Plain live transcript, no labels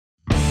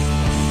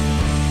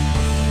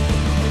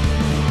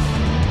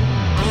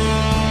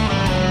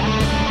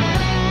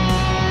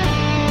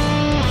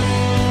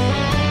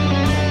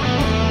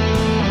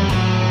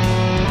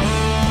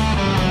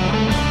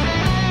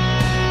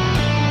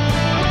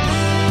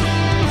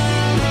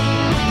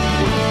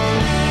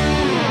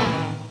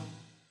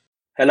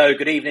Hello,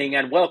 good evening,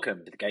 and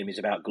welcome to The Game is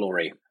About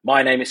Glory.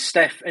 My name is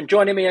Steph, and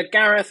joining me are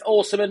Gareth,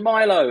 Awesome, and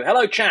Milo.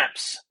 Hello,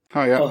 chaps.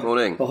 Hiya.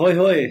 Morning. Ahoy,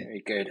 hoy.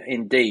 Very good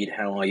indeed.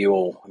 How are you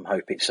all? I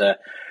hope it's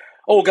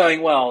all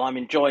going well. I'm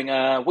enjoying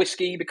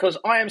whiskey because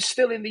I am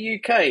still in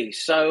the UK.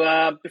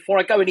 So before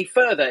I go any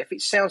further, if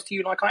it sounds to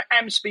you like I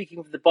am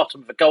speaking from the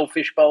bottom of a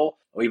goldfish bowl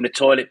or even a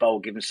toilet bowl,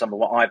 given some of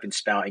what I've been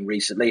spouting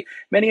recently,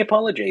 many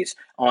apologies.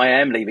 I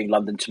am leaving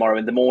London tomorrow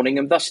in the morning,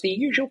 and thus the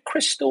usual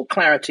crystal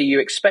clarity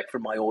you expect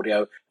from my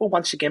audio will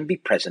once again be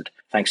present,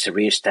 thanks to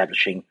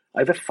re-establishing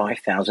over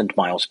 5,000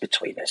 miles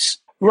between us.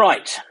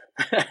 Right.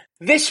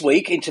 This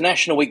week,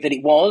 International Week that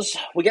it was,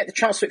 we get the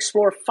chance to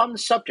explore a fun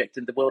subject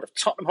in the world of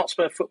Tottenham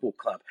Hotspur Football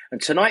Club.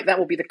 And tonight that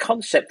will be the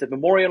concept of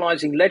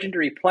memorialising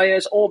legendary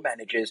players or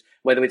managers,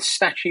 whether with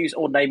statues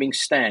or naming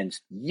stands.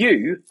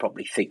 You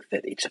probably think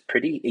that it's a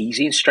pretty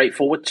easy and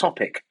straightforward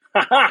topic.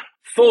 Ha ha!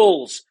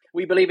 Fools!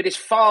 We believe it is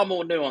far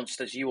more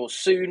nuanced, as you will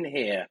soon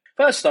hear.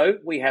 First, though,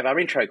 we have our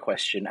intro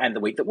question and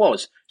the week that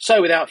was.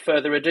 So, without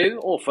further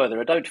ado, or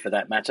further ado for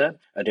that matter,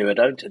 ado,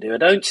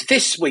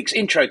 this week's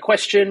intro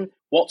question: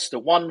 what's the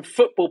one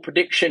football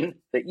prediction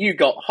that you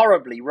got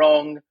horribly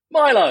wrong?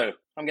 Milo,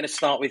 I'm going to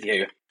start with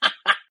you.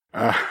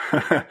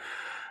 I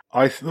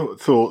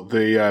thought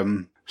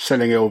the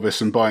selling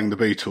Elvis and buying the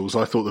Beatles,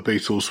 I thought the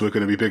Beatles were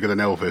going to be bigger than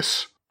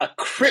Elvis. A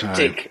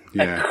cryptic,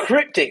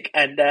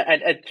 and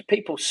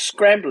people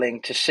scrambling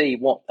to see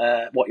what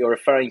you're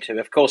referring to.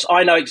 Of course,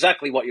 I know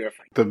exactly what you're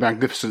referring to. The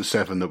Magnificent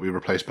Seven that we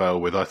replaced Bale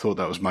with, I thought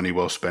that was money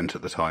well spent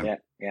at the time.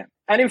 Yeah.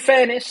 And in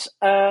fairness,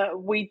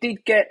 we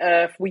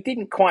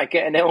didn't quite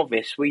get an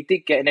Elvis. We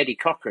did get an Eddie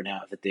Cochran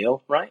out of the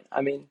deal, right?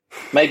 I mean,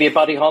 maybe a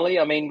Buddy Holly.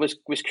 I mean, was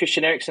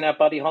Christian Eriksen our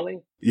Buddy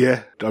Holly?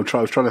 Yeah, I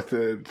was trying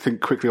to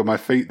think quickly on my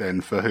feet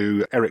then for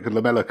who Eric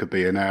Lamela could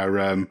be in our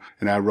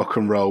rock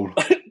and roll.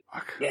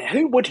 Yeah,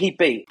 who would he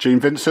be? Gene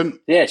Vincent?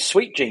 Yeah,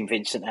 sweet Gene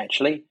Vincent,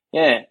 actually.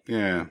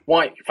 Yeah.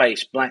 White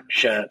face, black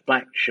shirt,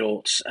 black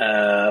shorts,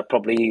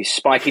 probably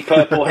spiky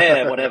purple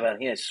hair, whatever.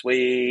 Yeah,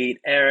 sweet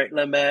Eric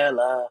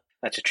Lamela.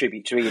 That's a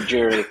tribute to Ian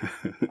Jury.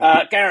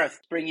 Gareth,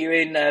 bring you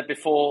in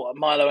before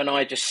Milo and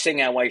I just sing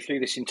our way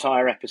through this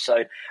entire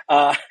episode.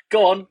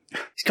 Go on.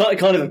 It's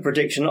kind of a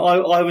prediction.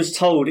 I was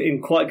told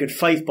in quite good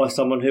faith by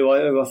someone who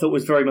I thought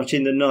was very much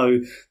in the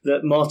know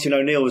that Martin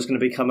O'Neill was going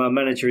to become our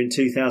manager in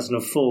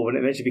 2004 when it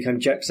eventually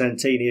became Jack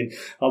Santini. And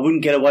I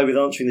wouldn't get away with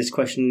answering this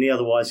question any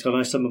otherwise, because I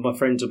know some of my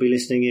friends will be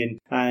listening in.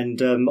 And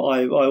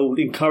I would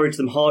encourage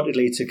them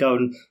heartedly to go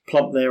and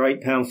plump their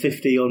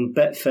 £8.50 on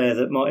Betfair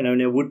that Martin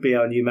O'Neill would be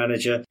our new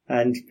manager,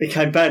 and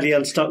became badly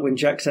unstuck when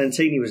Jack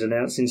Santini was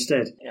announced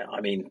instead. Yeah,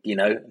 I mean,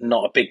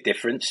 not a big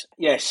difference.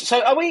 Yes.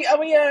 So are we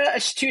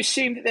to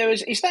assume that there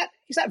was is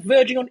that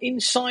verging on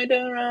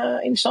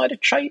insider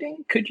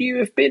trading? Could you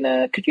have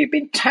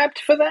been tabbed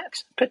for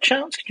that,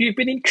 perchance? Could you have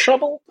been in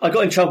trouble? I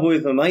got in trouble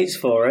with my mates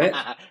for it.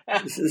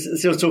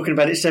 Still talking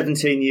about it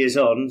 17 years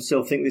on.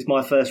 Still think it's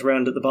my first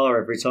round at the bar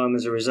every time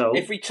as a result.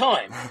 Every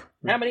time?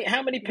 How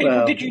many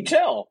people did you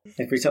tell?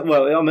 Every time.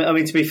 Well, I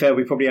mean, to be fair,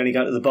 we probably only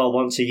go to the bar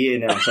once a year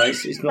now, so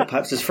it's not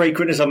perhaps as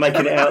frequent as I'm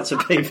making it out to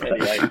people.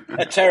 Anyway,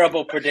 a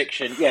terrible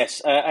prediction,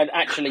 yes. And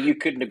actually, you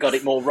couldn't have got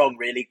it more wrong,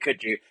 really,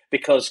 could you?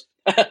 Because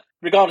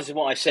regardless of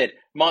what I said,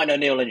 Martin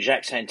O'Neill and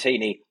Jack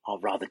Santini are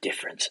rather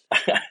different.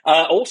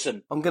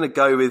 Awesome. I'm going to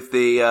go with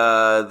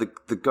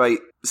the great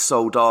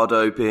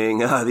Soldado being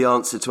the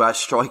answer to our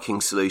striking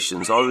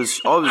solutions.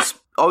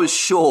 I was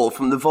sure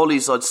from the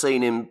volleys I'd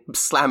seen him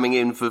slamming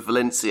in for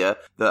Valencia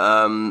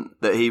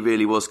that he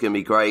really was going to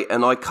be great,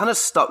 and I kind of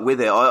stuck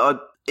with it. I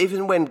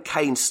even when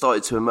Kane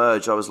started to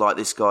emerge, I was like,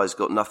 this guy's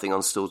got nothing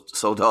on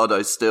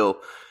Soldado still.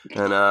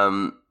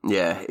 And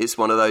it's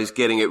one of those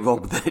getting it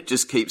wrong that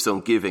just keeps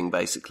on giving,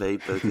 basically,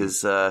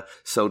 because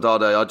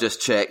Soldado, I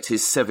just checked,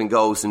 his 7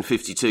 goals in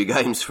 52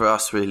 games for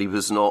us really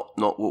was not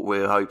what we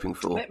were hoping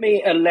for. Let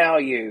me allow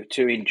you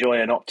to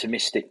enjoy an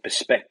optimistic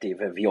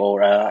perspective of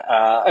your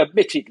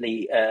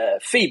admittedly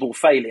feeble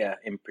failure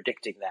in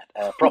predicting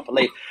that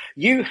properly.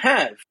 You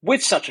have,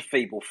 with such a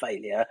feeble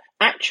failure,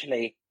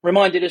 actually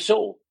reminded us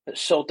all that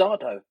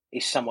Soldado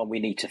is someone we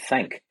need to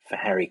thank for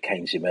Harry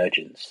Kane's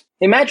emergence.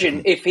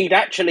 Imagine if he'd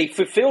actually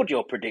fulfilled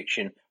your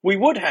prediction, we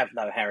would have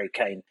no Harry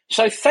Kane.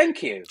 So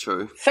thank you.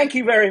 True. Thank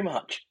you very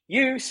much.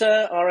 You,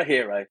 sir, are a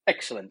hero.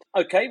 Excellent.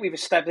 Okay, we've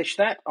established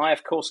that. I,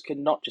 of course,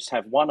 cannot just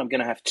have one. I'm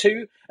going to have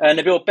 2.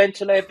 Nabil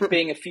Bentaleb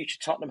being a future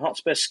Tottenham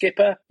Hotspur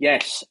skipper.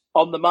 Yes,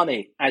 on the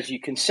money, as you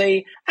can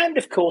see. And,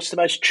 of course, the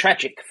most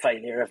tragic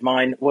failure of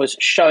mine was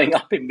showing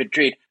up in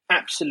Madrid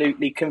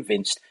absolutely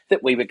convinced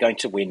that we were going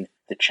to win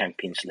the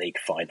Champions League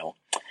final.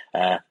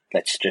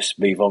 Let's just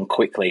move on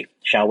quickly,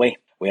 shall we?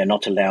 We are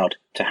not allowed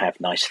to have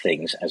nice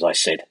things, as I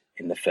said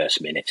in the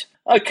first minute.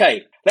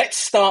 Okay, let's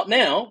start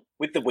now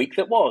with the week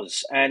that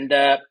was. And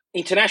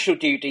international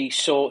duty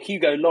saw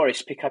Hugo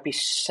Lloris pick up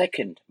his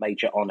second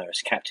major honour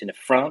as captain of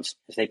France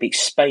as they beat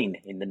Spain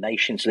in the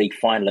Nations League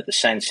final at the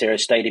San Siro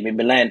Stadium in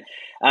Milan.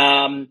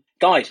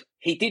 Guys,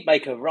 he did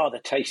make a rather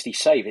tasty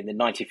save in the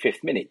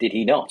 95th minute, did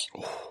he not?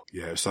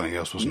 Yeah, it was something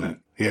else, wasn't it?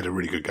 He had a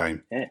really good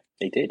game. Yeah,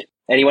 he did.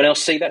 Anyone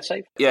else see that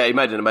save? Yeah, he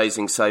made an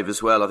amazing save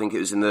as well. I think it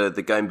was in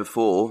the game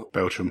before.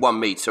 Belgium. 1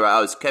 metre out.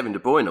 It was Kevin De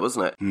Bruyne,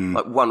 wasn't it?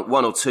 Like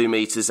one or 2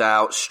 metres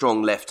out,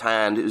 strong left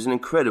hand. It was an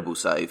incredible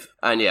save.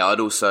 And yeah, I'd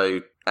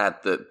also add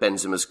that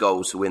Benzema's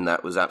goal to win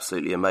that was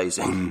absolutely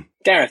amazing.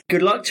 Gareth.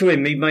 Good luck to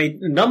him. He made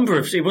a number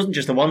of, it wasn't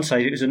just the one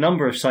save, it was a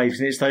number of saves,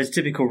 and it's those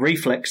typical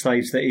reflex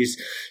saves that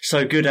he's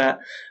so good at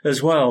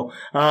as well.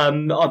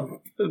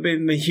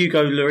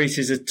 Hugo Lloris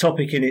is a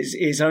topic in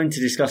its own to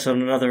discuss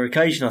on another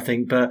occasion, I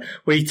think, but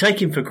we take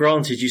him for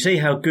granted. You see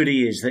how good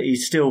he is, that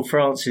he's still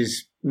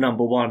France's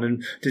number one.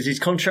 And does his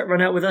contract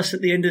run out with us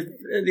at the end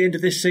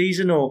of this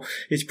season, or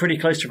it's pretty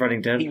close to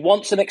running down? He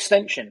wants an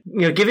extension.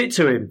 Give it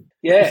to him.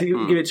 Yeah.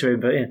 Give it to him,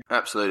 but yeah.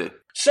 Absolutely.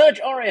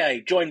 Serge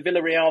Aurier joined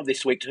Villarreal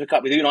this week to hook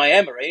up with Unai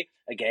Emery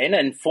again,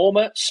 and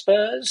former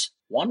Spurs,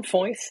 Juan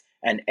Foyth,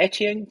 and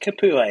Etienne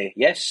Capoue.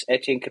 Yes,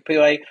 Etienne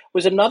Capoue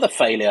was another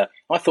failure.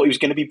 I thought he was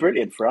going to be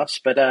brilliant for us,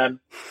 but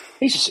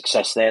he's a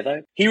success there,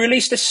 though. He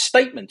released a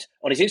statement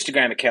on his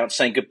Instagram account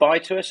saying goodbye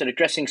to us and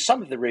addressing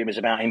some of the rumours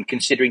about him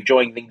considering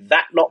joining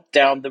that lot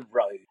down the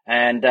road.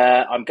 And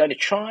I'm going to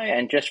try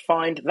and just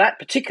find that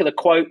particular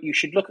quote. You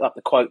should look up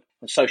the quote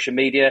on social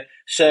media.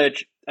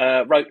 Serge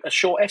wrote a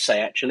short essay,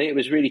 actually. It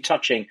was really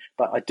touching,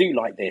 but I do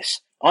like this.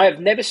 I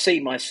have never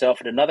seen myself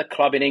at another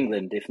club in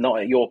England, if not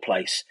at your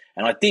place,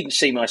 and I didn't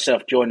see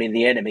myself joining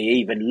the enemy,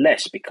 even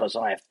less because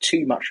I have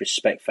too much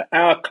respect for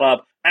our club,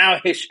 our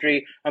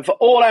history, and for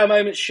all our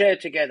moments shared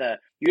together.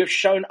 You have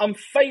shown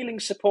unfailing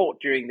support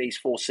during these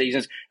 4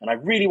 seasons, and I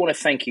really want to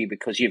thank you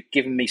because you've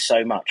given me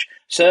so much.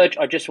 Serge,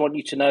 I just want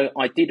you to know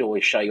I did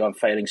always show you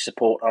unfailing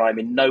support, and I'm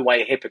in no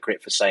way a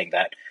hypocrite for saying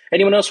that.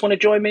 Anyone else want to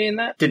join me in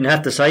that? Didn't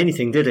have to say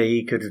anything, did he?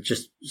 He could have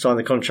just signed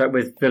the contract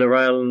with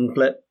Villarreal and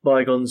let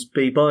bygones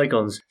be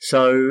bygones.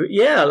 So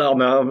yeah, I'm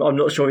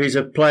not sure he's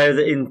a player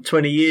that in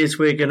 20 years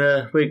we're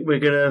gonna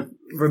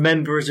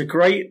remember as a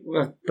great,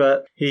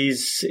 but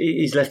he's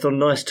left on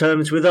nice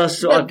terms with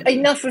us. Look,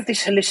 enough of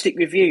this holistic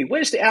review.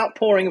 Where's the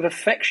outpouring of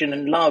affection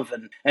and love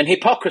and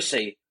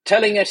hypocrisy?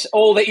 Telling us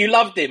all that you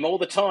loved him all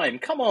the time.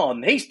 Come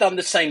on, he's done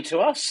the same to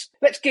us.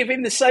 Let's give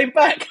him the same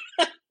back.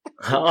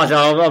 I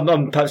don't know,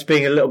 I'm perhaps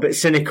being a little bit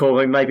cynical.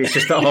 I mean, maybe it's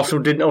just that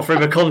Arsenal didn't offer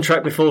him a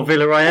contract before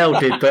Villarreal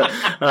did, but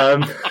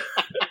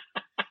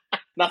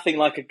nothing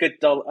like a good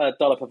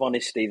dollop of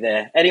honesty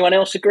there. Anyone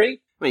else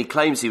agree? I mean, he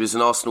claims he was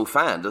an Arsenal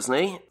fan, doesn't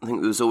he? I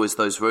think there was always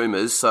those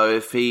rumours. So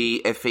if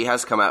he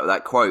has come out with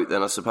that quote,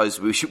 then I suppose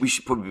we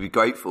should probably be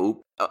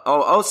grateful.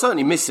 I'll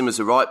certainly miss him as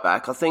a right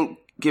back. I think,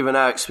 given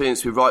our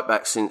experience with right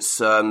back since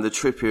the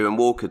Trippier and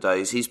Walker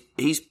days,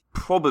 he's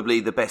probably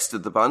the best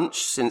of the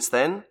bunch since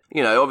then.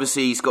 You know,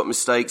 obviously he's got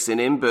mistakes in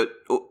him, but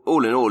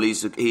all in all, he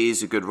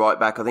is a good right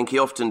back. I think he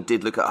often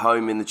did look at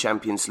home in the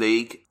Champions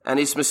League, and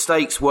his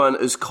mistakes weren't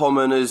as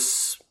common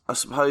as, I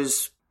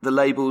suppose, the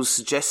labels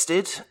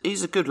suggested.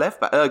 He's a good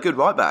left back, good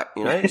right back,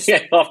 you know.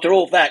 Yeah, after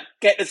all that,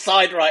 get the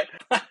side right.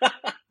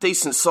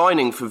 Decent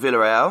signing for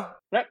Villarreal,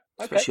 Yep,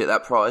 okay. especially at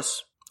that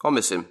price. I'll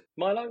miss him.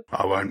 Milo?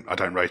 I won't. I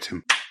don't rate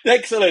him.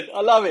 Excellent.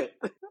 I love it.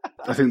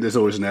 I think there's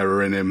always an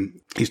error in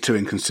him. He's too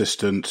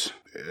inconsistent.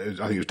 I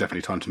think it was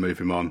definitely time to move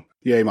him on.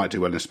 Yeah, he might do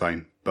well in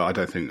Spain, but I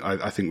don't think.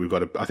 I think we've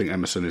got. I think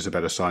Emerson is a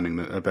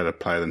better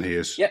player than he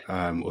is. Yep.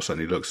 Or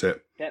certainly looks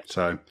it. Yep.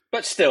 So,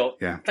 but still,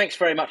 yeah. Thanks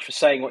very much for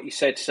saying what you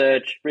said,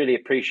 Serge. Really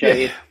appreciate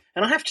it.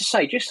 And I have to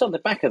say, just on the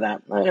back of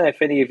that, I don't know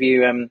if any of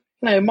you,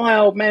 my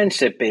old man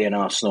said be an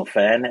Arsenal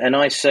fan, and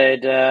I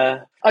said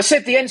the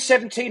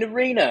N17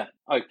 Arena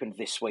opened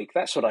this week.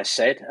 That's what I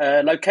said.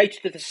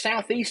 Located to the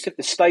southeast of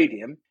the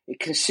stadium, it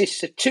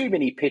consists of 2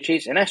 mini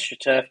pitches, an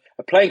AstroTurf,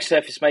 a playing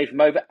surface made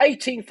from over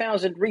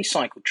 18,000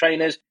 recycled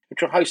trainers,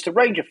 which will host a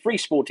range of free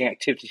sporting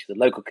activities for the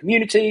local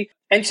community.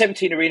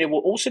 N17 Arena will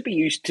also be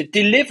used to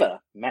deliver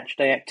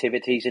matchday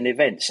activities and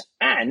events,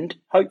 and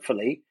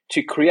hopefully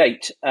to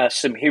create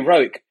some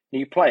heroic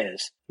new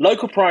players.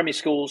 Local primary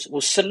schools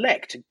will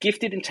select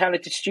gifted and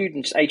talented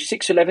students aged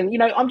 6 to 11.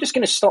 I'm just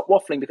going to stop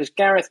waffling because,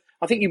 Gareth,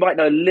 I think you might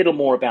know a little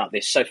more about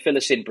this, so fill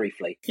us in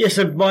briefly. Yes,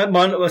 so my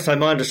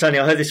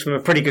understanding, I heard this from a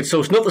pretty good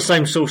source, not the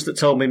same source that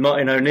told me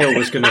Martin O'Neill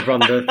was going to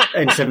run the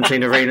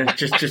N17 Arena,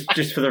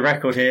 just for the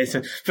record here. It's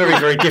a very,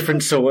 very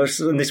different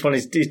source, and this one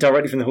is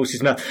directly from the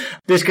horse's mouth.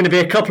 There's going to be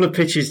a couple of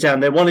pitches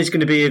down there. One is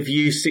going to be of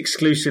use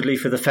exclusively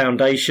for the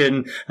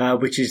foundation,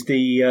 which is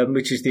the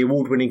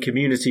award-winning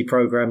community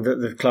program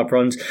that the club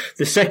runs.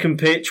 The second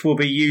pitch will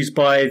be used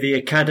by the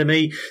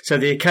academy. So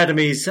the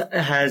academy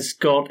has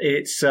got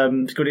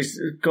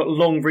got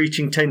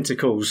long-reaching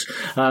tentacles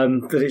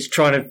that it's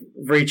trying to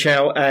reach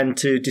out and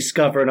to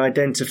discover and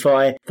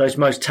identify those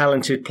most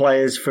talented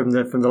players from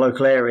the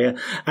local area.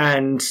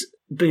 And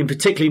in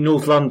particularly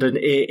North London,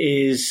 it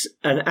is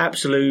an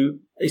absolute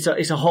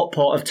it's a hot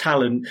pot of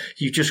talent.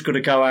 You've just got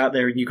to go out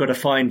there and you've got to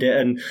find it.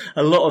 And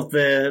a lot of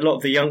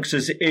the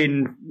youngsters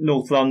in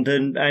North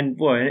London and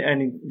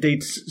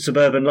indeed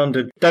suburban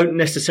London don't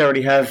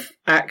necessarily have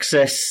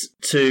access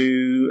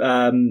to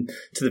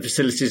the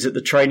facilities at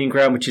the training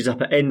ground, which is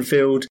up at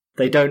Enfield.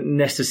 They don't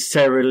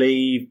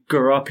necessarily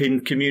grow up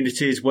in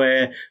communities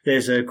where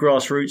there's a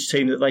grassroots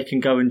team that they can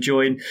go and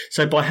join.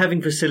 So by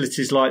having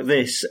facilities like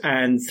this,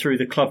 and through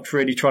the club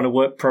really trying to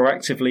work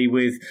proactively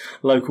with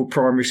local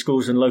primary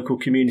schools and local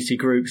community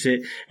groups,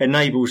 it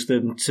enables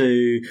them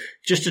to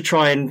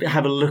try and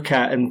have a look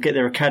at and get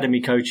their academy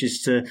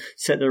coaches to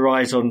set their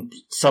eyes on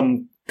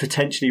some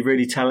potentially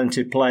really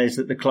talented players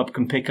that the club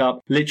can pick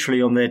up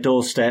literally on their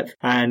doorstep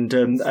and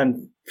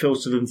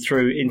filter them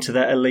through into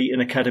that elite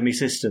and academy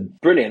system.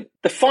 Brilliant.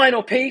 The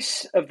final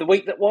piece of the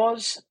week that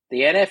was,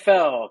 the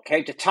NFL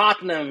came to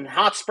Tottenham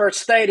Hotspur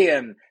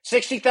Stadium.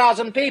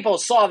 60,000 people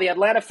saw the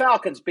Atlanta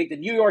Falcons beat the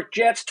New York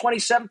Jets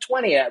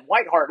 27-20 at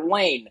White Hart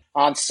Lane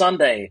on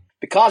Sunday.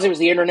 Because it was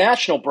the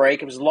international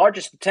break, it was the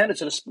largest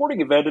attendance at a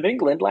sporting event in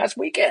England last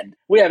weekend.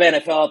 We have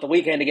NFL at the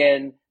weekend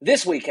again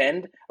this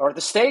weekend, or at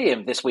the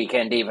stadium this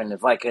weekend even,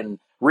 if I can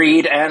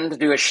read and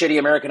do a shitty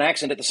American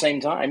accent at the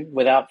same time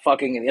without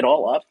fucking it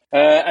all up.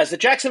 As the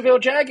Jacksonville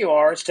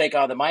Jaguars take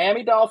on the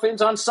Miami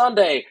Dolphins on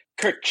Sunday.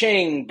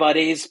 Kerching,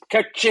 buddies.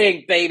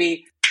 Kerching,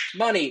 baby.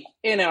 Money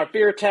in our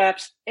beer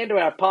taps, into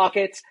our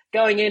pockets,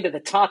 going into the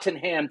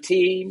Tottenham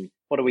team.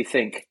 What do we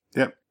think?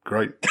 Yep,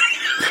 great.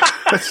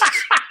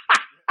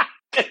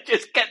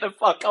 Just get the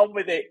fuck on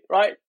with it,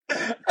 right?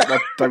 I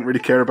don't really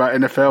care about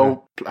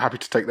NFL. Happy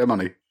to take their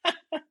money.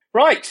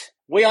 Right.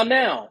 We are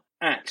now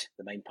at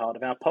the main part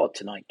of our pod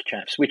tonight,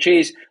 chaps, which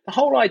is the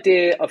whole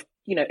idea of,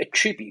 a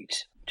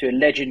tribute to a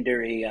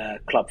legendary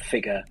club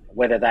figure,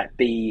 whether that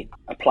be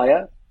a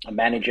player, a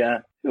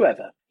manager,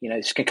 whoever.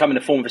 This can come in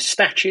the form of a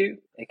statue.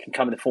 It can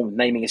come in the form of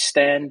naming a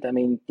stand. I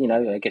mean,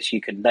 I guess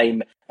you could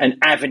name an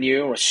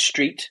avenue or a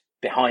street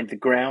behind the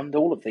ground,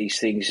 all of these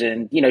things.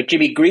 And,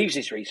 Jimmy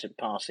Greaves' recent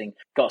passing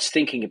got us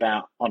thinking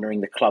about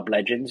honouring the club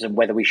legends and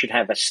whether we should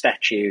have a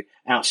statue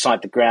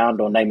outside the ground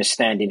or name a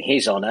stand in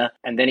his honour.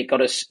 And then it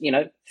got us,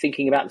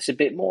 thinking about this a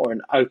bit more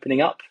and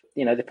opening up,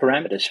 the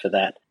parameters for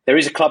that. There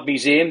is a club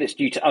museum that's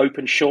due to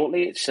open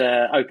shortly. Its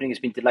opening has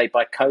been delayed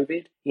by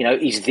COVID.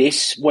 Is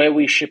this where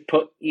we should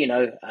put,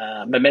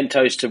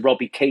 mementos to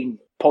Robbie Keane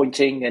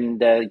pointing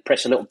and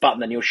press a little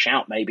button and you'll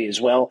shout maybe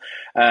as well,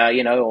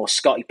 or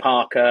Scotty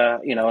Parker,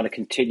 on a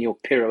continual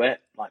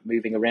pirouette, like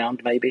moving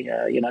around maybe,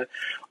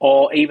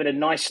 or even a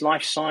nice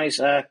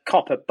life-size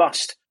copper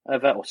bust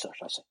of,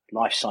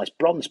 life-size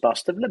bronze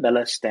bust of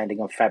Lamella standing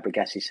on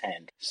Fabregas's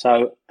hand.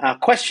 So our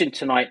question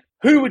tonight,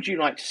 who would you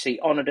like to see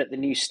honoured at the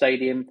new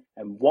stadium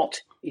and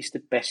what is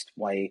the best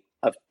way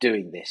of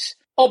doing this?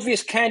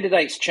 Obvious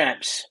candidates,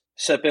 chaps.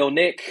 Sir Bill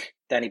Nick,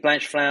 Danny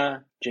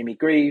Blanchflower, Jimmy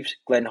Greaves,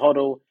 Glenn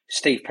Hoddle,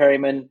 Steve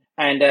Perryman,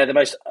 and the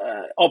most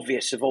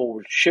obvious of all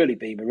would surely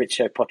be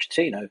Maurizio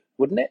Pochettino,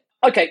 wouldn't it?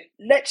 Okay,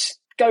 let's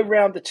go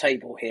round the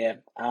table here,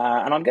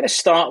 and I'm going to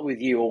start with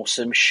you,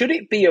 Awesome. Should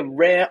it be a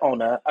rare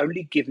honour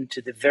only given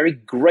to the very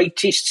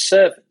greatest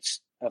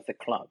servants of the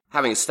club?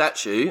 Having a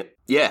statue,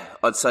 yeah,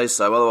 I'd say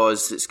so.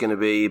 Otherwise, it's going to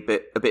be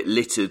a bit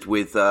littered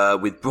with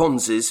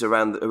bronzes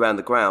around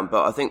the ground.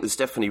 But I think there's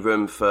definitely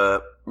room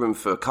for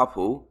a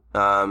couple.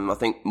 I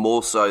think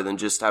more so than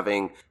just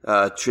having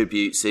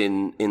tributes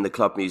in the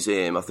club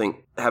museum. I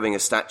think having a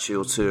statue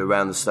or two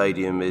around the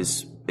stadium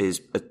is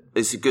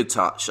a good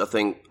touch. I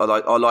think I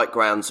like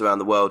grounds around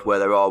the world where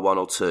there are one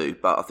or two,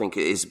 but I think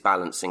it is a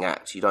balancing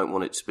act. You don't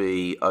want it to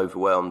be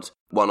overwhelmed.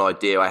 One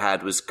idea I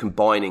had was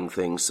combining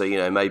things. So,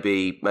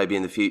 maybe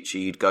in the future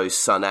you'd go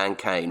Son and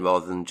Kane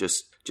rather than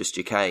just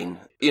your Kane.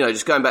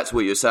 Just going back to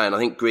what you were saying, I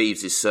think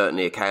Greaves is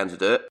certainly a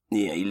candidate.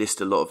 You list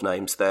a lot of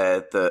names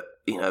there that,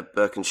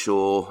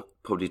 Birkinshaw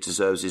probably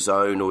deserves his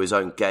own or his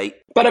own gate.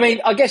 But I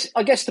mean, I guess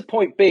the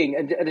point being,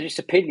 and just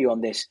to pin you on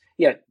this,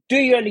 do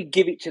you only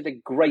give it to the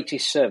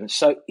greatest servants?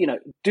 So,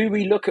 do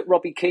we look at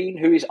Robbie Keane,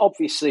 who is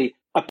obviously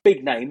a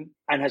big name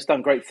and has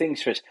done great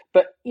things for us,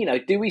 but,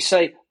 do we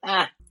say,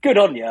 good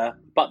on you,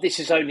 but this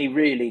is only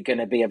really going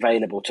to be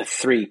available to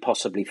 3,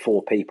 possibly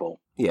 4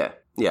 people? Yeah,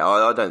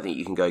 I don't think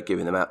you can go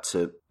giving them out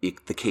to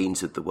the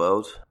Keanes of the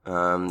world.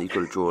 You've got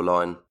to draw a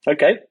line.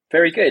 Okay,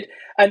 very good.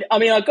 And I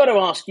mean, I've got to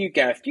ask you,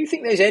 Gareth, do you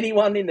think there's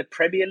anyone in the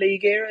Premier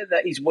League era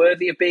that is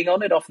worthy of being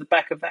honoured off the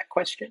back of that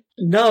question?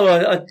 No,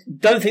 I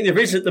don't think there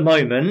is at the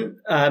moment.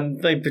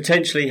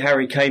 Potentially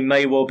Harry Kane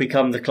may well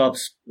become the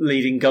club's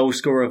leading goal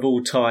scorer of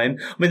all time.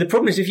 I mean, the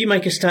problem is if you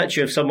make a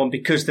statue of someone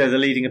because they're the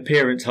leading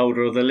appearance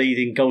holder or the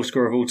leading goal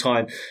scorer of all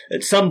time,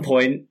 at some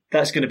point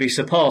that's going to be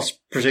surpassed,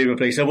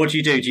 presumably. So what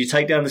do? Do you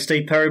take down the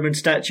Steve Perryman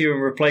statue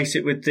and replace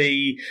it with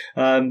the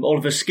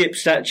Oliver Skipp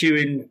statue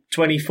in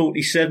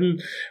 2047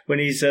 when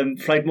he's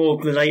played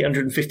more than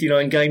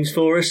 859 games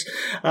for us?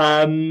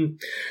 I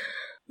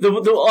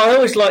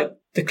always like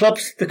the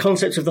club's, the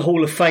concept of the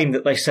Hall of Fame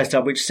that they set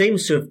up, which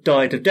seems to have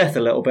died a death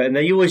a little bit, and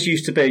they always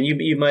used to be, and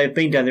you may have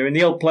been down there in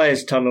the old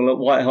Players' Tunnel at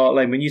White Hart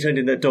Lane, when you turned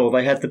in that door,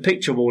 they had the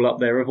picture wall up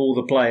there of all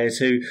the players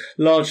who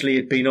largely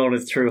had been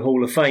honoured through a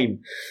Hall of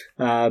Fame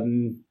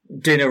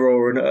dinner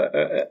or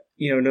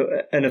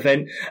an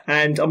event.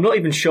 And I'm not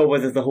even sure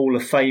whether the Hall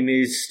of Fame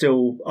is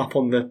still up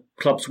on the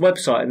club's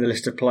website in the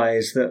list of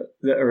players that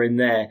are in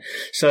there.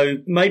 So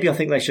maybe I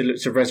think they should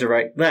look to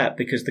resurrect that,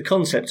 because the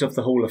concept of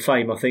the Hall of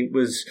Fame, I think,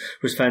 was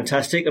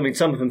fantastic. I mean,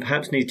 some of them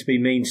perhaps need to be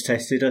means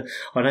tested.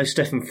 I know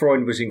Stefan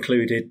Freund was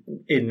included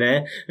in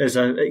there as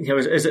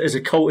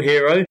a cult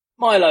hero.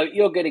 Milo,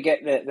 you're going to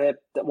get the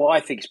what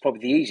I think is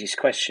probably the easiest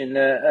question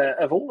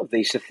of all of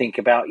these to think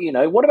about.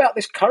 What about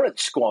this current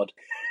squad?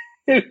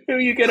 Who are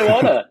you going to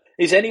honour?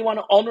 Is anyone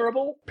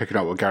honourable? Picking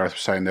up what Gareth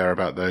was saying there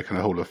about the kind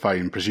of Hall of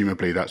Fame,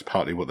 presumably that's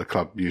partly what the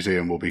club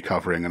museum will be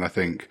covering. And I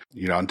think,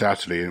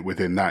 undoubtedly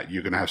within that,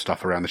 you're going to have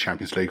stuff around the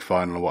Champions League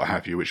final or what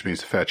have you, which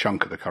means a fair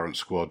chunk of the current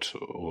squad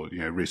or,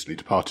 recently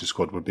departed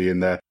squad would be in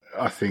there.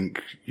 I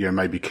think,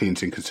 maybe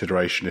Keane's in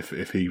consideration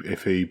if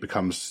he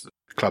becomes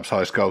the club's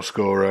highest goal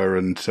scorer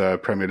and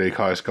Premier League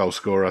highest goal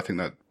scorer. I think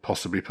that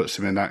possibly puts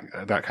him in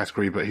that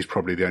category, but he's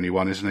probably the only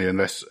one, isn't he?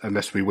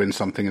 Unless we win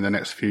something in the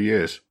next few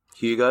years.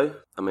 Hugo,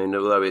 I mean,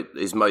 although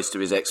most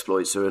of his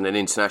exploits are on an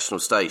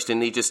international stage,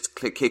 didn't he just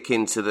kick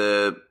into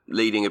the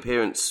leading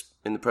appearance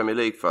in the Premier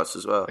League for us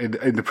as well?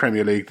 In the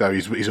Premier League, though,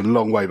 he's a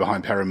long way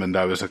behind Perriman,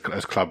 though,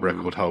 as club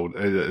record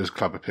as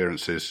club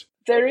appearances.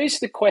 There is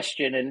the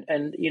question,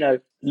 and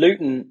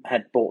Luton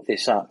had brought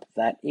this up,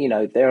 that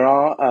there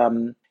are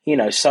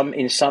some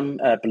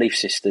belief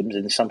systems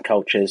and some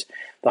cultures,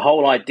 the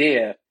whole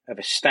idea of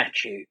a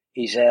statue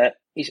is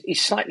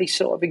slightly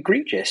sort of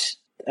egregious.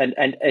 And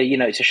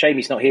it's a shame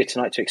he's not here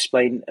tonight to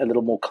explain a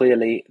little more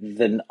clearly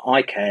than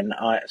I can.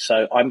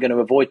 So I'm going to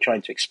avoid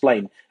trying to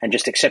explain and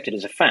just accept it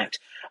as a fact.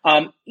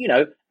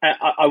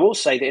 I will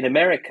say that in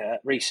America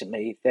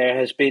recently, there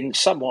has been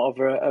somewhat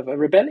of a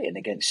rebellion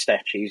against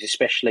statues,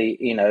 especially,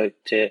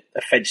 to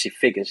offensive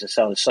figures and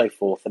so on and so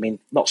forth. I mean,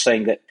 not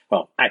saying that,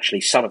 well,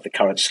 actually some of the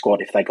current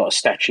squad, if they got a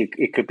statue,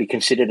 it could be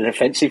considered an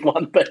offensive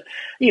one. But,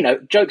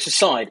 jokes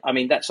aside, I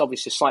mean, that's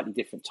obviously a slightly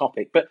different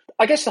topic. But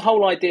I guess the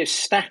whole idea of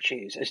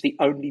statues as the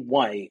only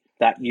way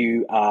that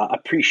you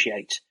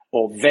appreciate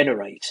or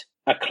venerate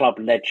a club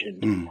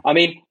legend. I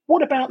mean,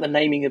 what about the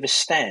naming of a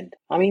stand?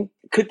 I mean,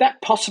 could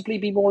that possibly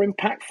be more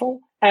impactful?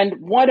 And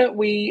why don't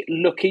we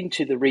look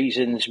into the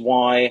reasons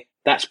why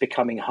that's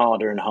becoming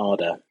harder and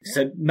harder?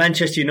 So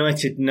Manchester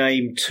United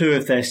named two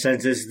of their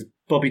stands. There's the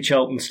Bobby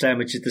Charlton stand,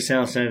 which is the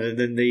South stand, and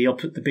then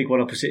the big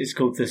one opposite is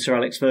called the Sir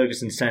Alex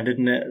Ferguson stand,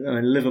 isn't it?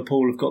 And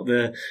Liverpool have got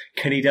the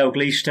Kenny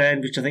Dalglish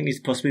stand, which I think is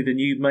possibly the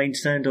new main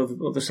stand or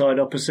the side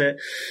opposite.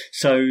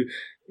 So,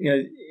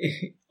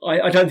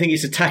 I don't think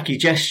it's a tacky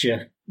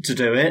gesture to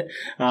do it.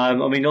 I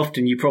mean,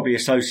 often you probably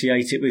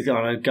associate it with,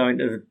 going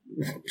to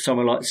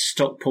somewhere like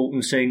Stockport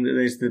and seeing that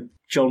there's the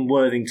John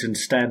Worthington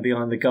stand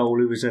behind the goal,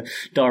 who was a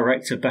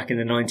director back in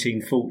the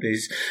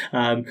 1940s.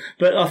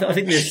 But I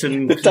think there's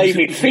some... The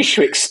David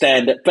Fishwick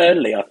stand at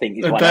Burnley, I think,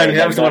 is one. Burnley,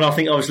 that was the one I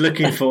think I was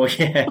looking for,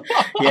 yeah.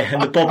 Yeah,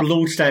 and the Bob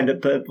Lord stand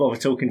at... we're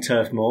talking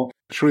Turf Moor.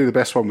 Surely the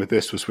best one with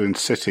this was when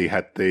City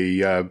had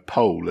the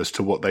poll as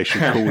to what they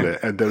should call it,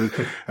 and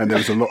there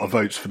was a lot of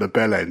votes for the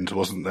Bell End,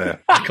 wasn't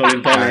there?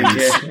 Colin Bell End,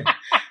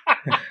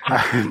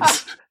 yeah.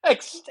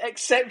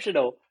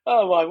 Exceptional.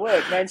 Oh, my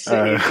word. Man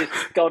City has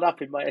just gone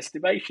up in my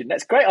estimation.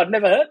 That's great. I've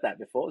never heard that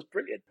before. It's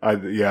brilliant.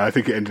 I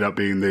think it ended up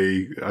being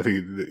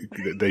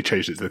they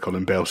changed it to the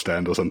Colin Bell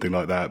stand or something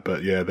like that.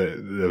 But yeah,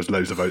 there was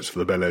loads of votes for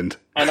the Bell End.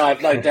 And I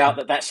have no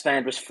doubt that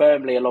stand was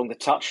firmly along the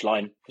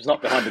touchline. It was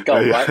not behind the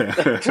goal,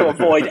 right? To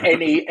avoid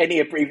any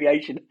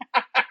abbreviation.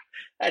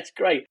 That's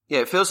great. Yeah,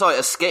 it feels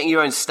like getting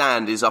your own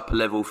stand is up a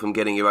level from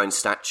getting your own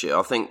statue.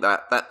 I think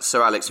that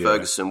Sir Alex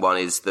Ferguson one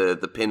is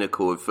the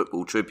pinnacle of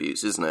football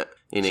tributes, isn't it,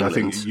 in England?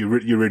 I think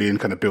you're really in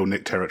kind of Bill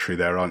Nick territory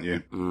there, aren't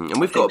you?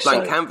 And we've got a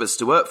blank canvas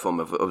to work from,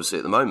 obviously,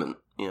 at the moment.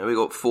 We've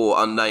got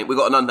we've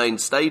got an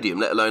unnamed stadium,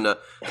 let alone an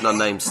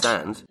unnamed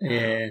stand.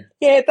 Yeah,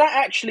 that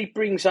actually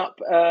brings up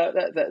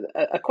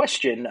a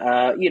question.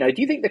 Do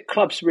you think the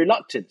club's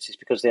reluctance is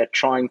because they're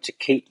trying to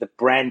keep the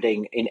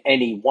branding in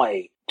any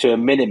way to a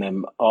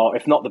minimum, or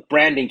if not the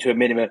branding to a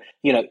minimum,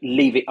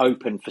 leave it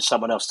open for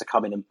someone else to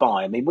come in and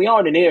buy? I mean, we are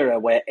in an era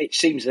where it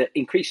seems that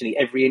increasingly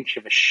every inch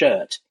of a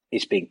shirt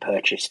is being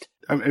purchased.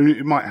 I mean,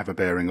 it might have a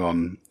bearing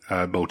on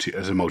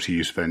as a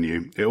multi-use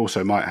venue. It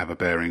also might have a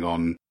bearing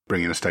on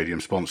bringing a stadium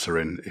sponsor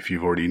in. If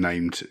you've already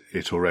named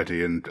it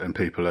already and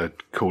people are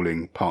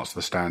calling parts of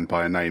the stand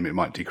by a name, it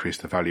might decrease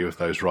the value of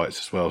those rights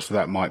as well. So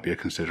that might be a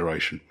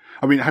consideration.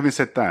 I mean, having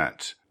said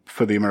that,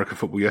 for the American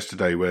football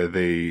yesterday, where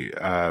the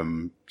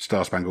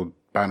Star Spangled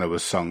Banner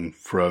was sung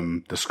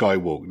from the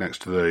Skywalk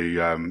next to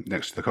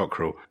the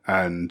Cockerel,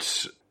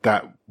 and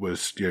that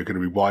was going to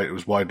be wide. It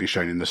was widely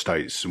shown in the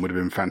States and would have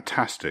been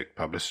fantastic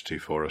publicity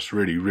for us.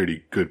 Really,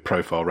 really good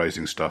profile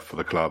raising stuff for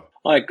the club.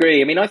 I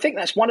agree. I mean, I think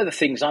that's one of the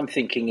things I'm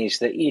thinking is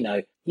that, you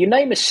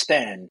name a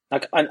stand.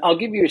 Like, I'll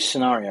give you a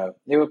scenario.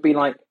 There would be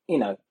like,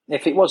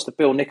 if it was the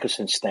Bill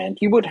Nicholson stand,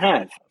 you would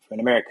have, for an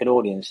American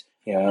audience,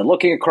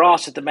 looking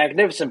across at the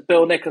magnificent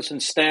Bill Nicholson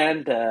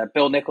stand,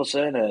 Bill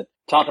Nicholson, a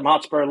Tottenham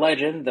Hotspur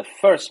legend, the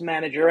first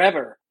manager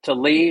ever to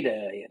lead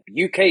a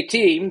UK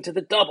team to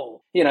the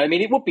double.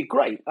 It would be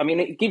great.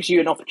 It gives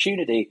you an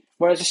opportunity,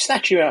 whereas a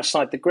statue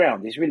outside the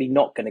ground is really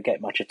not going to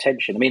get much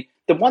attention.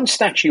 The one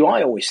statue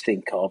I always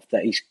think of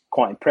that is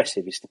quite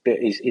impressive is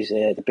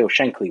the Bill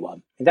Shankly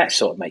one. That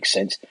sort of makes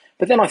sense.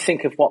 But then I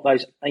think of what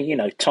those,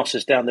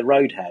 tossers down the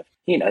road have.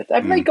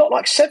 Haven't they got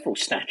like several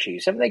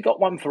statues? Haven't they got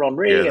one for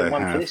Henri and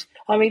one for this?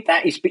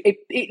 That is,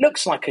 it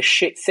looks like a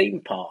shit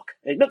theme park.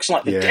 It looks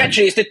like,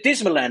 actually, it's the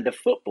Disneyland of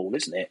football,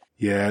 isn't it?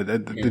 Yeah,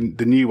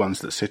 the new ones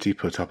that City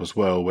put up as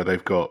well, where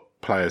they've got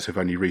players who've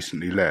only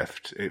recently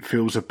left, it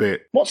feels a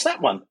bit... What's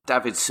that one?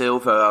 David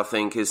Silva, I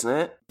think, isn't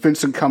it?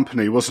 Vincent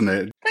Kompany, wasn't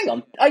it? Hang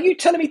on, are you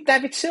telling me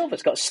David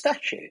Silva's got a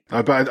statue?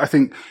 But I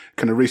think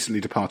kind of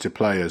recently departed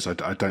players,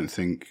 I don't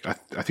think...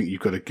 I think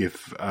you've got to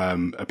give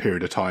a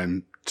period of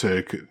time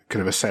to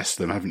kind of assess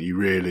them, haven't you,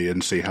 really,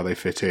 and see how they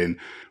fit in,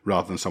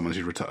 rather than someone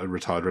who's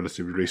retired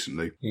relatively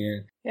recently.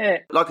 Yeah.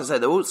 Like I say,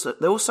 they're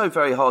also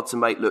very hard to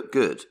make look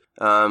good.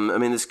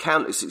 There's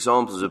countless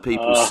examples of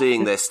people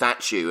seeing their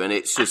statue and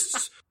it's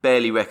just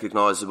barely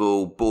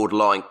recognisable,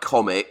 borderline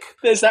comic.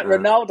 There's that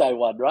Ronaldo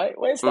one, right?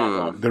 Where's that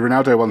one? The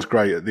Ronaldo one's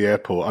great at the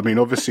airport.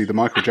 Obviously the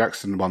Michael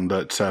Jackson one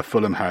that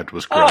Fulham had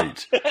was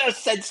great.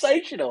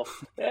 Sensational.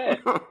 Yeah.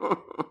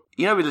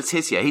 With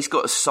Letizia, he's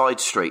got a side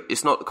street.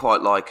 It's not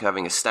quite like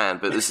having a stand,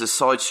 but there's a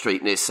side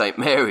street near St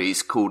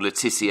Mary's called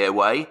Letizia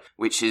Way,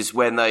 which is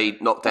when they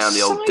knock down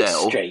the old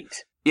Dell.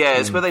 Street? Yeah,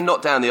 it's where they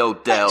knocked down the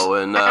old Dell.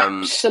 And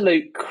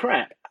absolute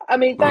crap.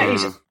 That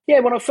is... Yeah,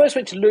 when I first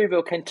went to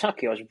Louisville,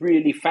 Kentucky, I was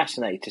really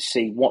fascinated to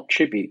see what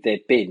tribute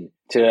there'd been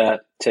to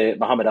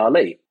Muhammad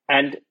Ali.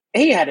 And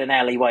he had an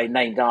alleyway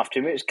named after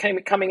him. It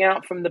was coming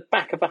out from the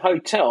back of a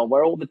hotel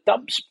where all the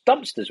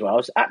dumpsters were. I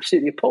was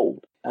absolutely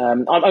appalled.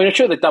 I'm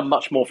sure they've done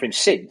much more for him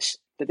since,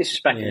 but this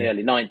was back in the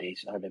early 90s.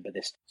 I remember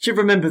this. Do you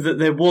remember that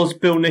there was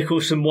Bill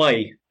Nicholson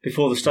Way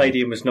before the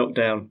stadium was knocked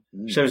down?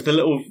 So it was the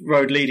little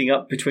road leading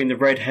up between the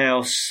Red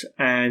House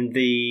and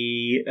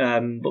the,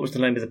 what was the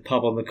name of the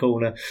pub on the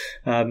corner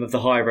of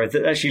the high road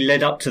that actually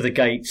led up to the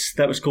gates?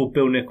 That was called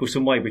Bill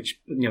Nicholson Way, which,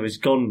 is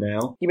gone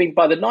now. You mean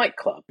by the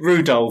nightclub?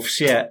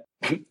 Rudolph's, yeah.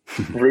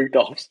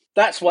 Rudolph's.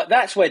 That's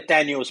where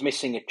Daniel's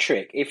missing a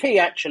trick. If he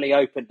actually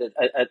opened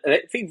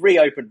if he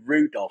reopened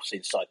Rudolph's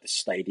inside the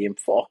stadium,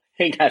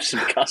 he'd have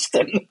some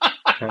custom.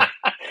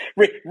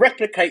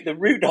 Replicate the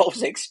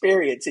Rudolph's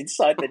experience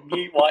inside the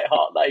new White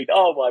Hart Lane.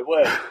 Oh my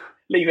word!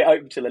 Leave it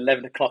open till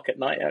 11 o'clock at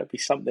night. That would be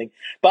something.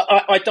 But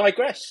I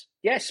digress.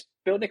 Yes,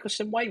 Bill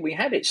Nicholson Way. We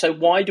had it. So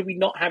why do we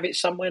not have it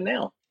somewhere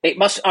now? It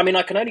must. I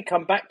can only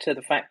come back to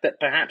the fact that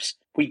perhaps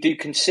we do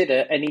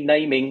consider any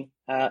naming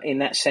in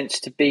that sense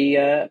to be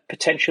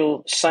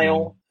potential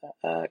sale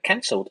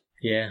cancelled.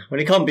 Yeah,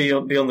 it can't be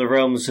beyond the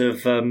realms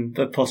of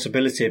the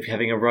possibility of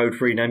having a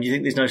road renamed. You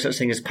think there's no such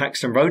thing as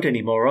Paxton Road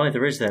anymore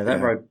either, is there? That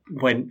road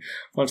went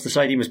once the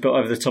stadium was built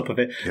over the top of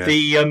it. Yeah.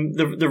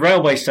 The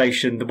railway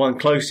station, the one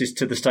closest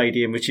to the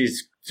stadium, which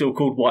is still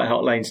called White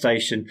Hart Lane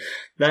Station,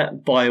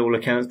 that by all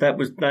accounts, that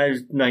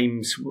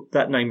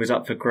name was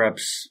up for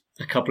grabs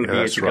a couple of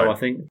years ago, right. I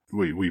think.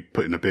 We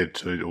put in a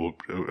bid or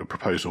a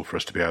proposal for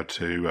us to be able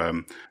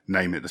to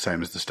name it the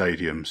same as the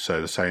stadium,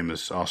 so the same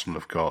as Arsenal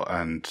have got,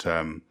 and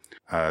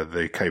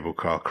the cable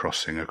car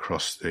crossing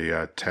across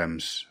the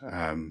Thames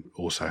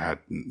also had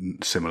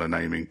similar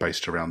naming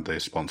based around the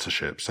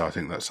sponsorship. So I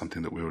think that's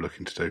something that we were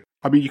looking to do.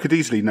 You could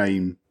easily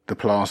name the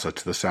plaza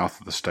to the south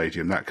of the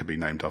stadium. That could be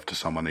named after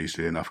someone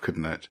easily enough,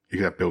 couldn't it? You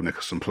could have Bill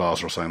Nicholson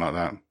Plaza or something like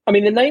that.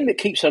 The name that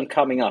keeps on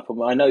coming up,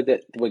 and I know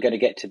that we're going to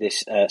get to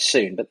this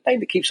soon, but the name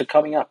that keeps on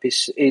coming up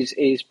is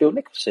Bill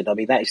Nicholson.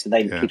 That is the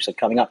name that keeps on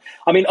coming up.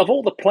 Of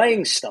all the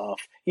playing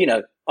staff,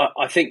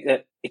 I think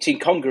that it's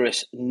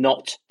incongruous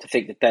not to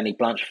think that Danny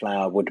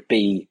Blanchflower would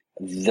be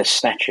the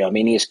statue.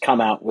 He has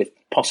come out with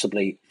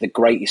possibly the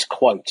greatest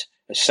quote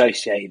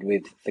associated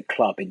with the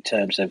club in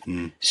terms of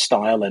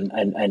style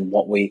and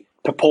what we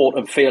purport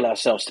and feel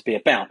ourselves to be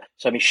about.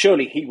 So,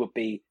 surely he would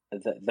be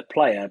the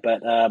player,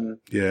 but...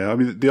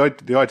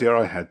 the idea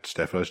I had,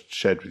 Steph, I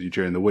shared with you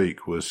during the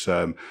week, was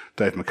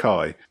Dave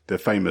Mackay, the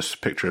famous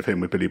picture of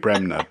him with Billy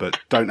Bremner, but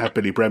don't have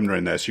Billy Bremner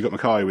in there. So you've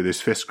got Mackay with his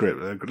fist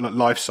grip,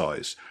 life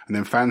size, and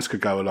then fans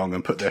could go along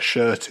and put their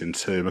shirt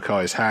into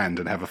Mackay's hand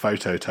and have a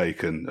photo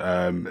taken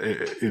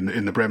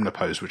in the Bremner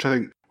pose, which I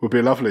think would be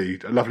a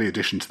lovely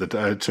addition to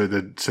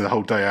the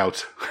whole day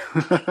out.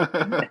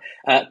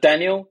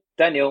 Daniel,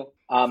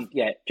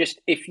 just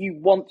if you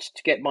want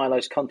to get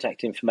Milo's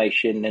contact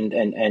information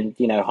and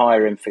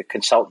hire him for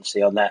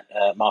consultancy on that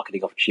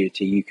marketing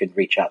opportunity, you can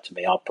reach out to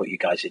me. I'll put you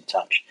guys in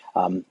touch.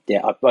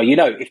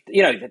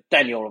 If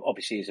Daniel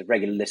obviously is a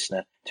regular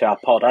listener to our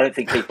pod. I don't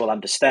think people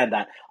understand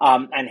that,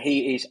 and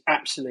he is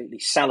absolutely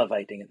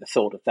salivating at the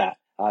thought of that.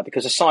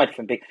 Because aside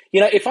from being,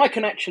 if I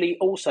can actually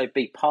also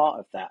be part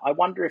of that, I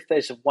wonder if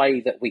there's a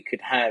way that we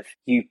could have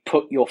you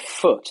put your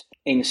foot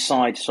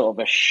inside sort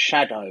of a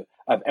shadow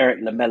of Eric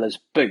Lamella's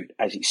boot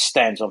as it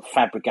stands on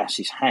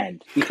Fabregas's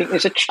hand. You think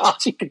there's a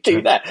chance you could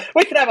do that?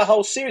 We could have a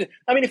whole series.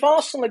 I mean, if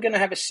Arsenal are going to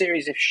have a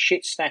series of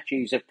shit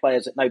statues of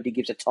players that nobody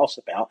gives a toss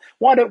about,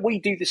 why don't we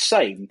do the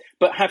same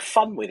but have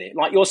fun with it,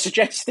 like you're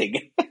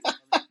suggesting?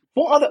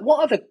 What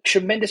other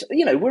tremendous...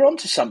 we're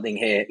onto something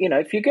here.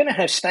 If you're going to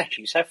have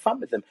statues, have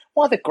fun with them.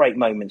 What other great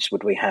moments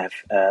would we have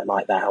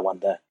like that, I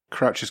wonder?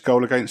 Crouch's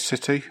goal against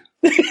City.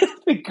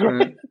 That'd be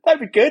great.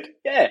 That'd be good.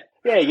 Yeah,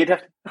 you'd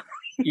have to...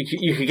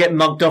 You could get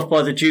mugged off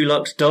by the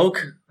Dulux dog.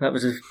 That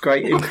was a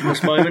great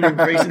infamous moment in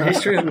recent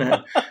history, isn't it?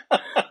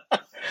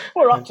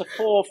 We're up to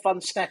 4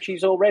 fun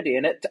statues already,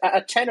 and at a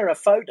tenner a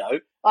photo,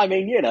 I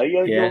mean,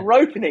 you're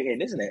roping it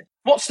in, isn't it?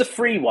 What's the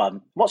free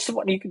one? What's the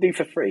one you can do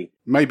for free?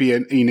 Maybe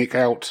an ENIC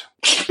out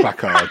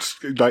placards.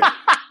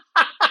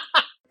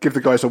 Give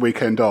the guys a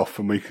weekend off,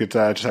 and we could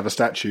just have a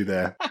statue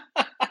there.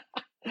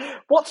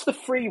 What's the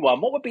free one?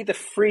 What would be the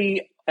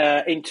free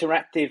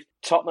interactive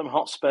Tottenham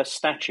Hotspur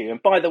statue?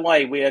 And by the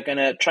way, we are going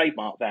to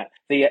trademark that.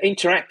 The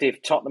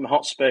interactive Tottenham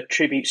Hotspur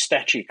tribute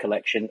statue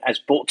collection, as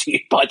brought to you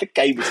by the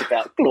Game is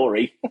About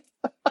Glory.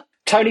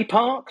 Tony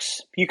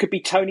Parks, you could be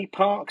Tony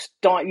Parks.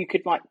 You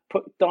could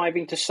dive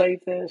in to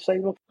save them.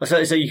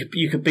 So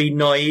you could be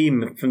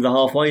Naeem from the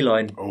halfway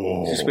line,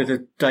 just with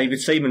a David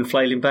Seaman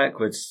flailing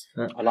backwards.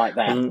 I like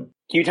that.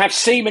 You'd have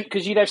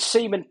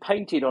Seaman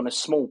painted on a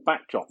small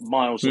backdrop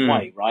miles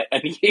away, right?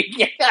 And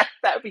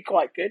that would be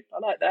quite good. I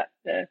like that.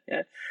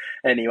 Yeah.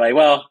 Anyway,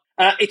 well,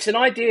 it's an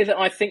idea that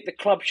I think the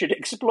club should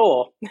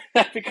explore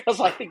because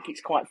I think it's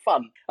quite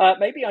fun.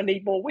 Maybe I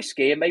need more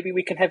whiskey, and maybe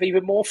we can have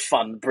even more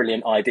fun,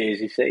 brilliant ideas.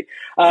 You see,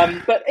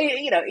 but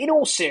in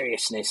all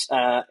seriousness,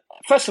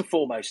 first and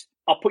foremost,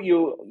 I'll put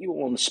you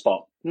on the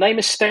spot. Name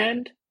a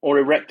stand or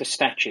erect a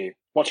statue.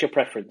 What's your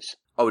preference?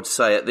 I would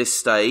say at this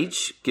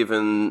stage,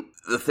 given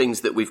the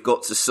things that we've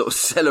got to sort of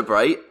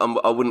celebrate,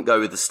 I wouldn't go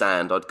with the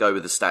stand. I'd go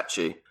with the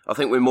statue. I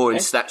think we're more in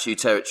statue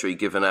territory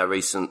given our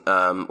recent,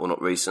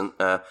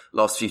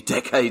 last few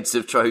decades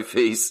of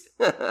trophies.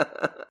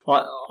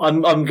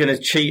 I'm going to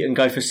cheat and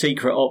go for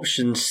secret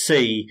option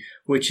C,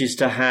 which is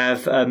to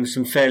have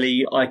some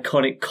fairly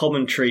iconic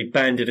commentary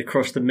banded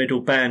across the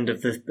middle band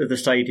of the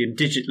stadium,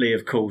 digitally,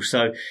 of course.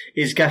 So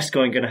is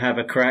Gascoigne going to have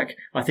a crack?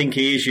 I think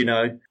he is,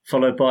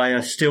 followed by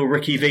still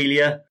Ricky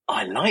Villa.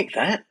 I like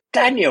that.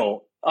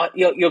 Daniel,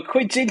 your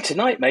quid's in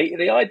tonight, mate.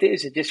 The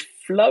ideas are just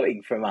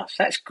flowing from us.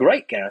 That's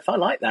great, Gareth. I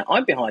like that.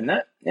 I'm behind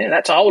that. Yeah,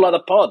 that's a whole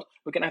other pod.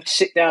 We're going to have to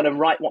sit down and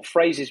write what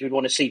phrases we'd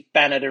want to see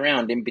bannered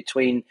around in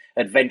between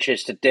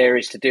adventures to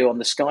dairies to do on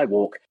the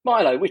Skywalk.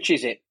 Milo, which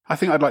is it? I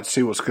think I'd like to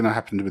see what's going to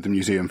happen with the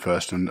museum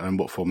first and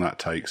what form that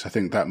takes. I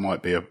think that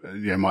might be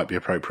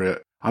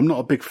appropriate. I'm not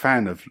a big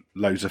fan of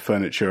loads of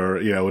furniture,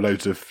 or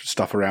loads of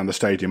stuff around the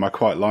stadium. I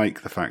quite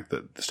like the fact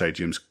that the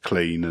stadium's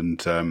clean and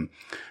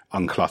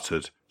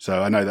uncluttered.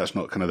 So I know that's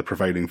not kind of the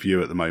prevailing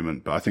view at the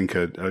moment, but I think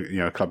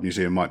a club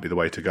museum might be the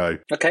way to go.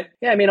 Okay.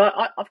 Yeah, I mean,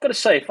 I've got to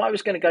say, if I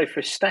was going to go for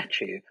a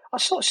statue, I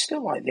sort of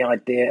still like the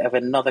idea of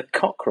another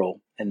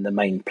cockerel in the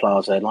main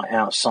plaza, like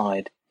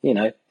outside.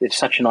 It's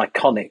such an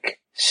iconic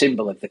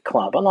symbol of the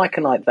club. I like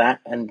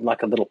that, and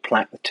like a little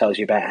plaque that tells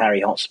you about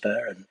Harry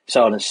Hotspur and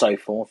so on and so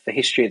forth. The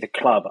history of the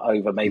club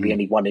over maybe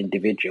any one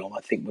individual,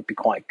 I think, would be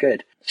quite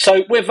good.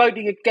 So we're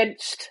voting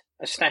against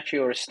a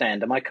statue or a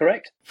stand, am I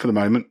correct? For the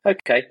moment.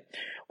 Okay.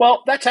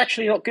 Well, that's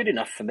actually not good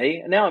enough for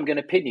me. Now I'm going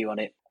to pin you on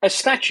it. A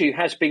statue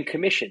has been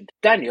commissioned.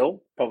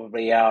 Daniel,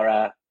 probably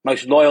our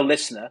most loyal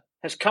listener,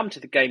 has come to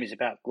the Game is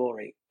About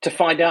Glory to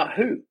find out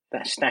who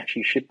that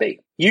statue should be.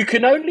 You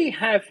can only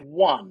have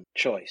one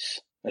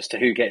choice as to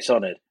who gets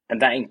honoured,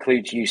 and that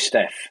includes you,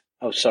 Steph.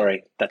 Oh,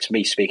 sorry, that's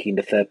me speaking in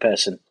the third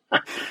person.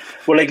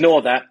 We'll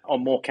ignore that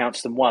on more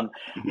counts than one.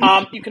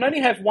 You can only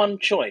have one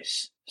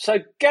choice. So,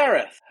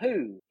 Gareth,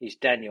 who is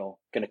Daniel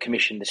going to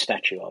commission the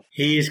statue of?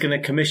 He is going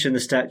to commission the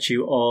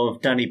statue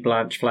of Danny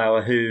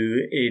Blanchflower, who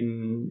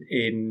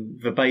in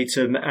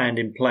verbatim and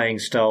in playing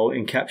style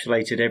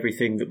encapsulated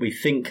everything that we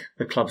think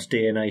the club's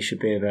DNA should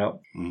be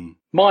about.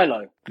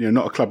 Milo.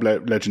 Not a club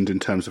legend in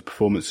terms of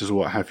performances or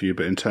what have you,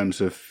 but in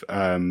terms of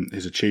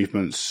his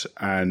achievements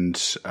and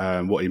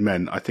what he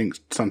meant, I think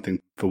something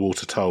for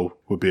Walter Tull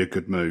would be a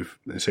good move.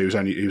 So he was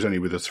only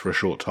with us for a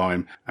short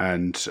time,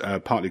 and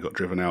partly got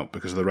driven out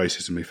because of the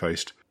racism he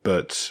faced.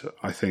 But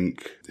I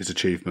think his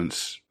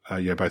achievements,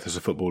 both as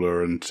a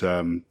footballer and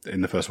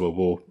in the First World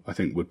War, I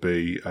think would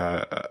be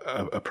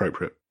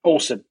appropriate.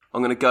 Awesome.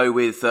 I'm going to go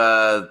with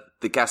the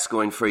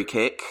Gascoigne free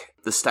kick.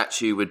 The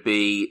statue would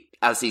be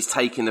as he's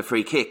taking the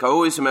free kick. I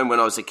always remember when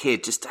I was a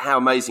kid just how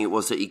amazing it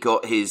was that he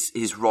got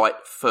his right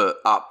foot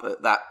up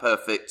at that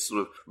perfect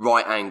sort of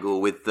right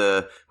angle with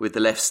the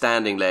left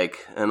standing leg.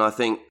 And I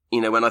think,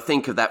 when I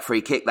think of that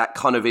free kick, that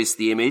kind of is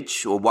the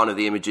image, or one of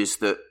the images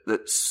that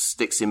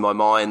sticks in my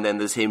mind. Then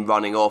there's him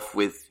running off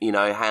with,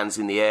 hands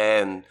in the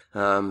air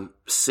and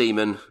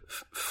Seaman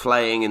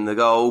flaying in the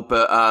goal.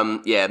 But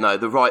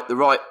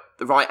the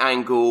right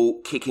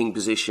angle kicking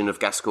position of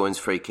Gascoigne's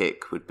free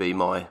kick would be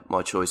my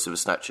choice of a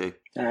statue.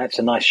 That's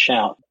a nice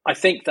shout. I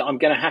think that I'm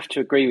going to have to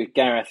agree with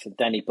Gareth and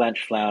Danny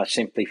Blanchflower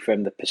simply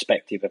from the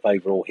perspective of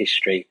overall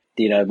history.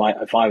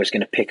 If I was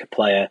going to pick a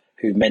player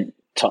who meant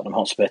Tottenham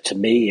Hotspur to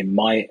me in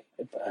my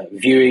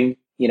viewing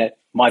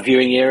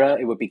era,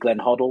 it would be Glenn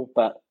Hoddle.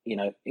 But,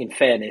 in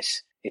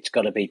fairness, it's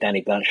got to be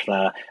Danny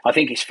Blanchflower. I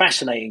think it's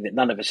fascinating that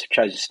none of us have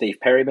chosen Steve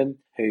Perryman,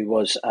 who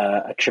was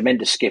a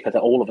tremendous skipper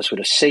that all of us would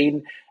have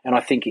seen. And I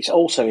think it's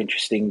also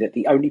interesting that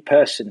the only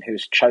person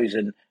who's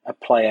chosen a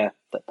player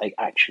that they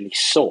actually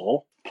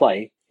saw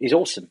play is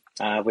Orson,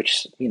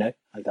 which,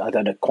 I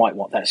don't know quite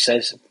what that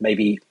says.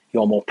 Maybe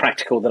you're more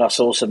practical than us,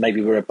 Orson.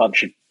 Maybe we're a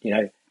bunch of,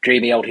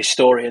 dreamy old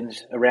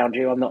historians around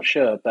you. I'm not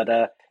sure. But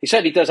it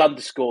certainly does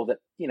underscore that,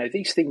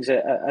 these things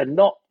they're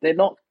not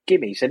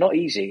gimmies. They're not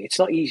easy. It's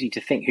not easy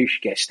to think who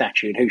should get a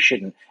statue and who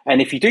shouldn't.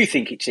 And if you do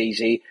think it's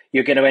easy,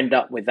 you're going to end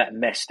up with that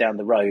mess down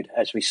the road,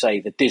 as we say,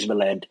 the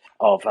dismal end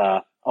of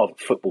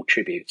football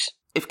tributes.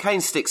 If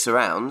Kane sticks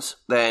around,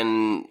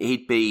 then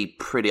he'd be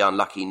pretty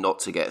unlucky not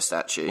to get a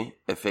statue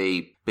if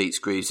he beats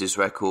Greaves'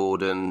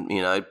 record and,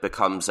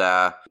 becomes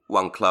our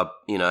one club,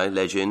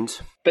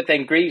 legend. But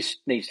then Greaves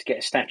needs to get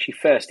a statue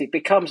first.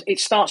 It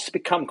starts to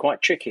become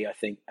quite tricky, I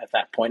think, at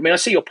that point. I mean, I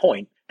see your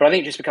point, but I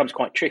think it just becomes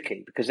quite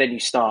tricky because then you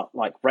start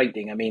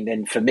rating. I mean,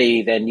 then for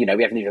me,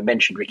 we haven't even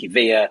mentioned Ricky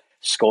Villa,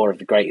 scorer of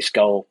the greatest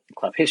goal in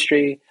club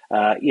history.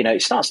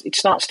 It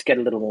starts to get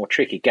a little more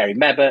tricky. Gary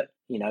Mabbott,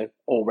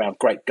 all-round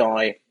great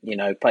guy,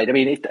 played. I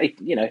mean,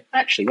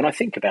 actually, when I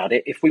think about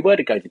it, if we were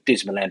to go the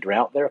Dismaland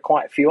route, there are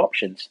quite a few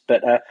options.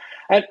 But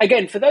and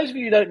again, for those of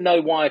you who don't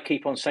know why I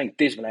keep on saying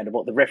Dismaland and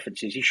what the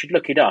reference is, you should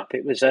look it up.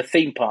 It was a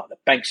theme park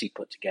that Banksy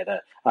put together.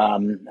 I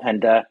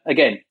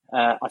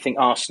think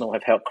Arsenal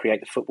have helped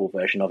create the football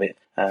version of it.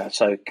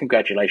 So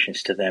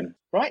congratulations to them.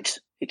 Right.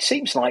 It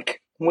seems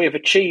like we have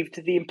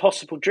achieved the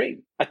impossible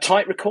dream. A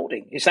tight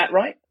recording. Is that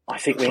right? I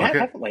think we have,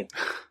 haven't we?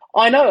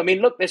 I know. I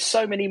mean, look, there's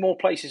so many more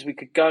places we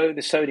could go.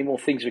 There's so many more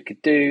things we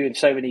could do and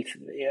so many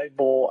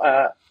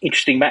more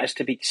interesting matters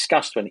to be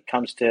discussed when it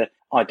comes to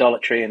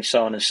idolatry and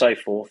so on and so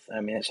forth. I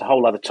mean, it's a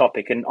whole other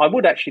topic. And I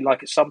would actually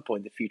like at some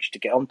point in the future to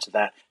get onto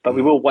that. But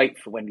we will wait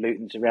for when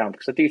Luton's around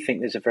because I do think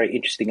there's a very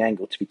interesting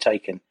angle to be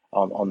taken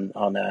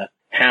on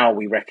how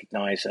we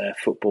recognise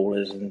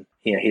footballers and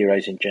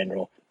heroes in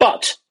general.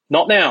 But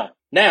not now.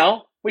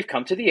 Now we've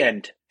come to the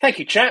end. Thank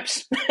you,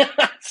 chaps.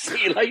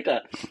 See you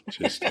later.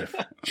 Cheers, Steph.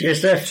 Cheers,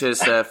 Steph. Cheers,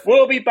 Steph.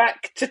 We'll be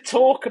back to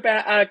talk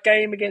about our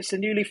game against the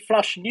newly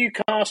flushed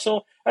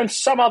Newcastle and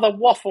some other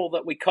waffle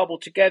that we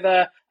cobbled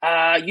together.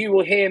 You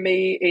will hear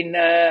me in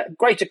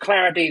greater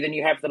clarity than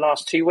you have the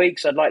last 2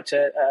 weeks. I'd like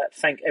to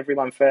thank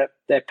everyone for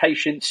their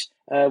patience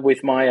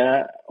with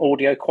my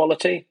audio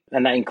quality,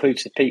 and that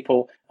includes the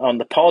people on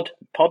the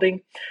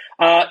podding.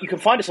 You can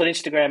find us on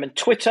Instagram and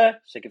Twitter,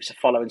 so give us a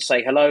follow and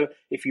say hello.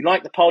 If you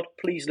like the pod,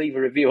 please leave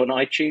a review on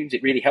iTunes.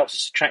 It really helps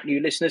us attract new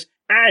listeners.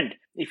 And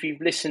if you've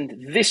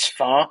listened this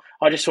far,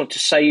 I just want to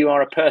say you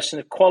are a person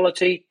of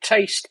quality,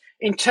 taste,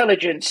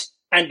 intelligence,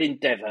 and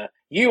endeavour.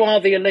 You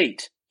are the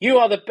elite. You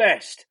are the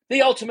best.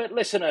 The ultimate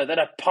listener that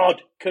a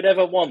pod could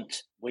ever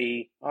want.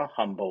 We are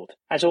humbled.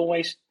 As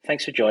always,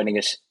 thanks for joining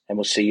us, and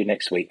we'll see you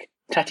next week.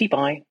 Tatty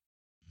bye.